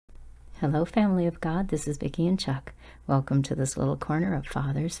Hello, family of God. This is Vicki and Chuck. Welcome to this little corner of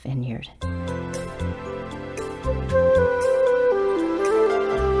Father's Vineyard.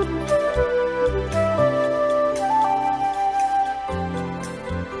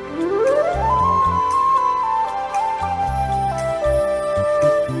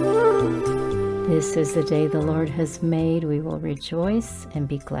 This is the day the Lord has made. We will rejoice and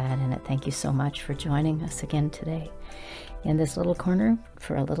be glad in it. Thank you so much for joining us again today in this little corner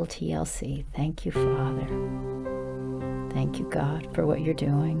for a little TLC. Thank you, Father. Thank you, God, for what you're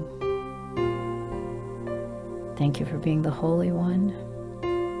doing. Thank you for being the Holy One.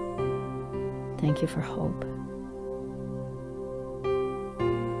 Thank you for hope.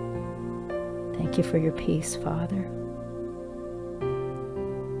 Thank you for your peace, Father.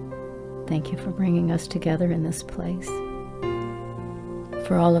 Thank you for bringing us together in this place.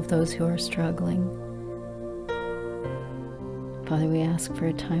 For all of those who are struggling, Father, we ask for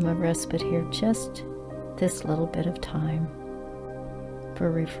a time of respite here, just this little bit of time for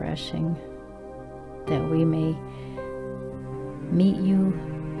refreshing, that we may meet you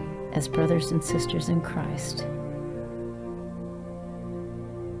as brothers and sisters in Christ.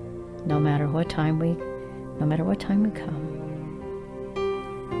 No matter what time we come,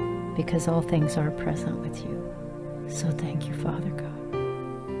 because all things are present with you. So thank you, Father God.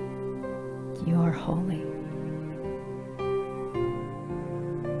 You are holy.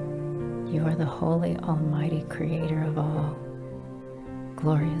 You are the holy, almighty creator of all.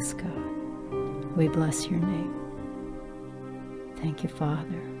 Glorious God. We bless your name. Thank you,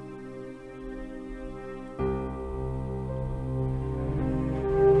 Father.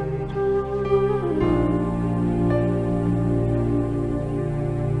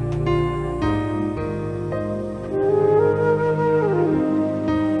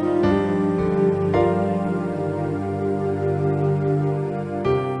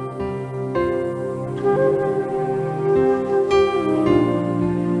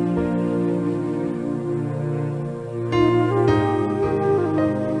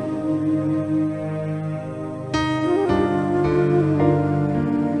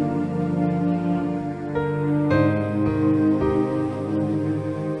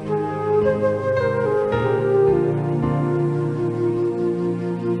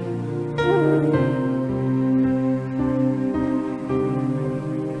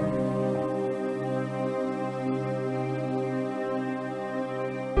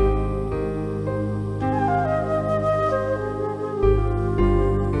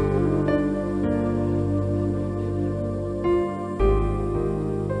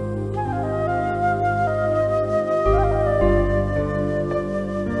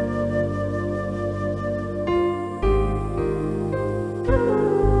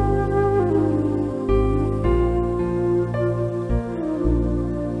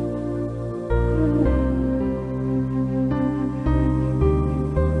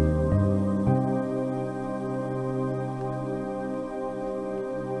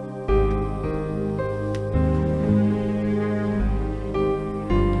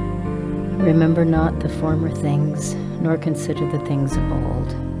 Remember not the former things, nor consider the things of old.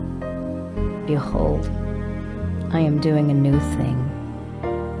 Behold, I am doing a new thing.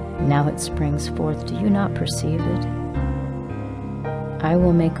 Now it springs forth. Do you not perceive it? I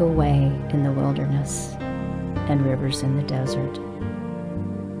will make a way in the wilderness and rivers in the desert.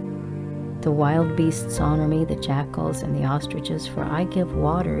 The wild beasts honor me, the jackals and the ostriches, for I give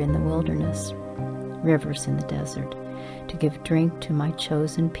water in the wilderness, rivers in the desert, to give drink to my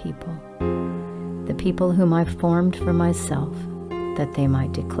chosen people, the people whom I formed for myself, that they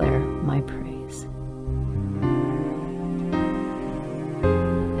might declare my praise.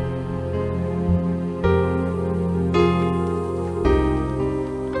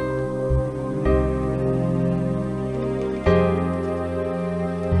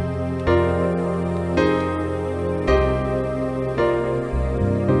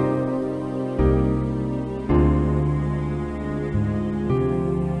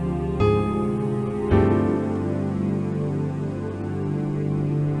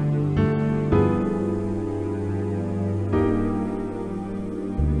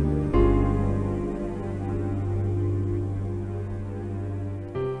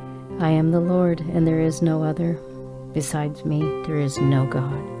 I am the Lord, and there is no other. Besides me, there is no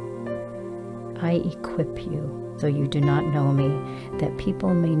God. I equip you, though you do not know me, that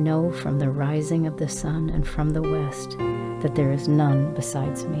people may know from the rising of the sun and from the west that there is none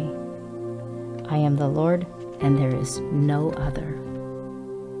besides me. I am the Lord, and there is no other.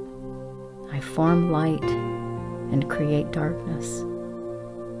 I form light and create darkness.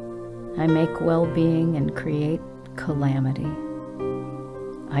 I make well-being and create calamity.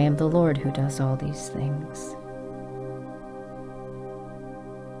 I am the Lord who does all these things.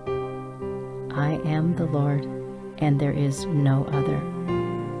 I am the Lord, and there is no other.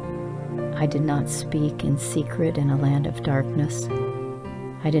 I did not speak in secret in a land of darkness.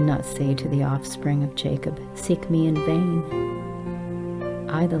 I did not say to the offspring of Jacob, seek me in vain.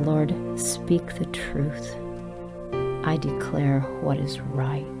 I, the Lord, speak the truth. I declare what is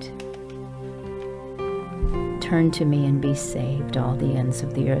right. Turn to me and be saved, all the ends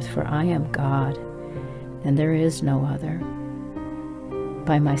of the earth, for I am God, and there is no other.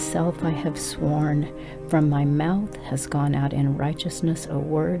 By myself I have sworn, from my mouth has gone out in righteousness a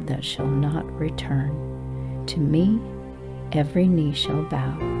word that shall not return. To me every knee shall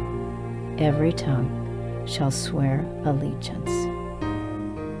bow, every tongue shall swear allegiance.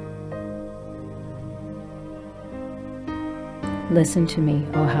 Listen to me,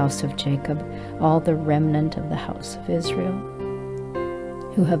 O house of Jacob, all the remnant of the house of Israel,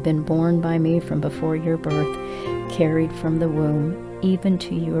 who have been born by me from before your birth, carried from the womb, even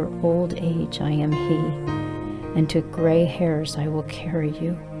to your old age I am he, and to gray hairs I will carry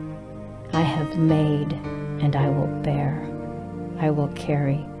you. I have made, and I will bear. I will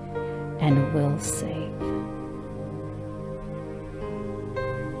carry, and will save.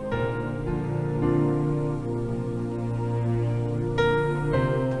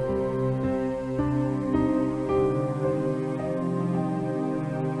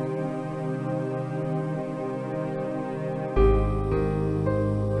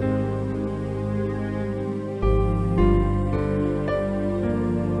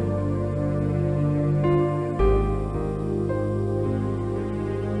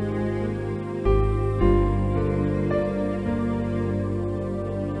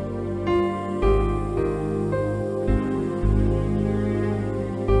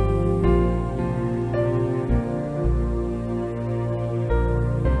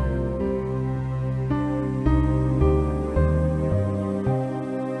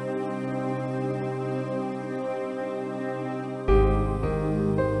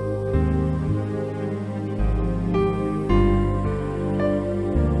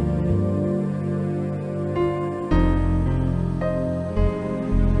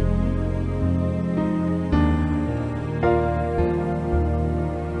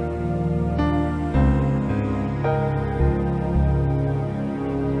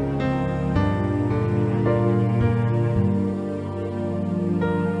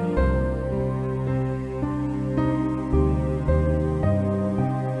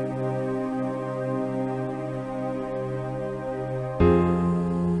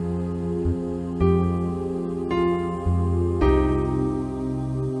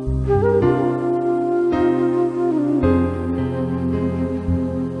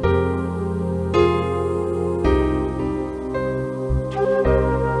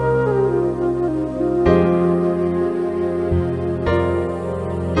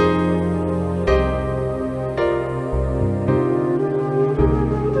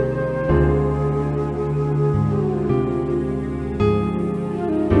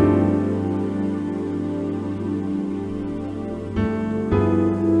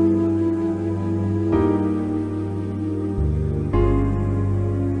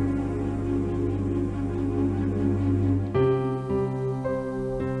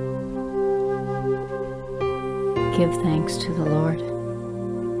 Give thanks to the Lord,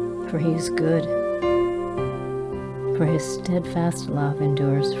 for he is good, for his steadfast love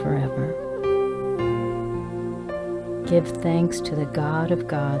endures forever. Give thanks to the God of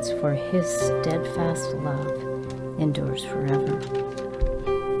gods, for his steadfast love endures forever.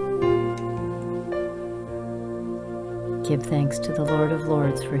 Give thanks to the Lord of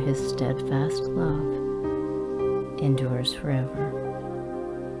lords, for his steadfast love endures forever.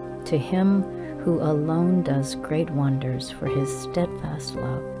 To him who alone does great wonders, for his steadfast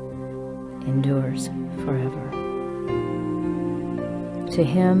love endures forever. To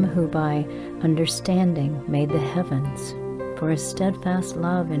him who by understanding made the heavens, for his steadfast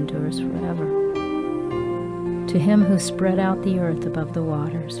love endures forever. To him who spread out the earth above the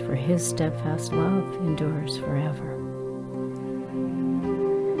waters, for his steadfast love endures forever.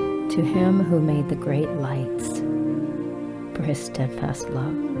 To him who made the great lights, for his steadfast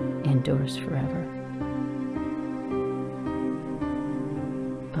love endures forever.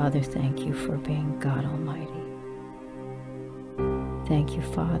 Father, thank you for being God Almighty. Thank you,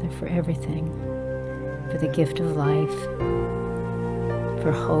 Father, for everything, for the gift of life,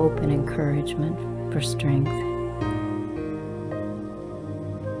 for hope and encouragement, for strength,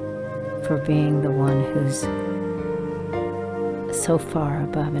 for being the one who's so far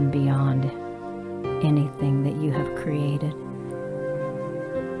above and beyond anything that you have created.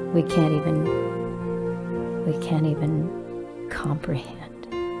 We can't even comprehend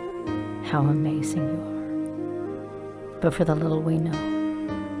how amazing you are. But for the little we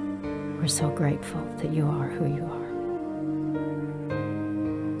know, we're so grateful that you are who you are.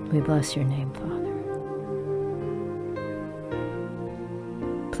 We bless your name, Father.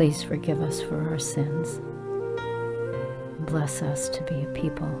 Please forgive us for our sins. Bless us to be a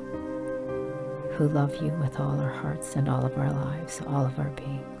people who love you with all our hearts and all of our lives, all of our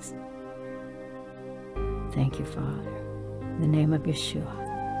beings. Thank you, Father. In the name of Yeshua,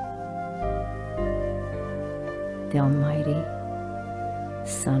 the Almighty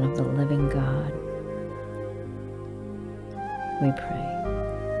Son of the living God, we pray.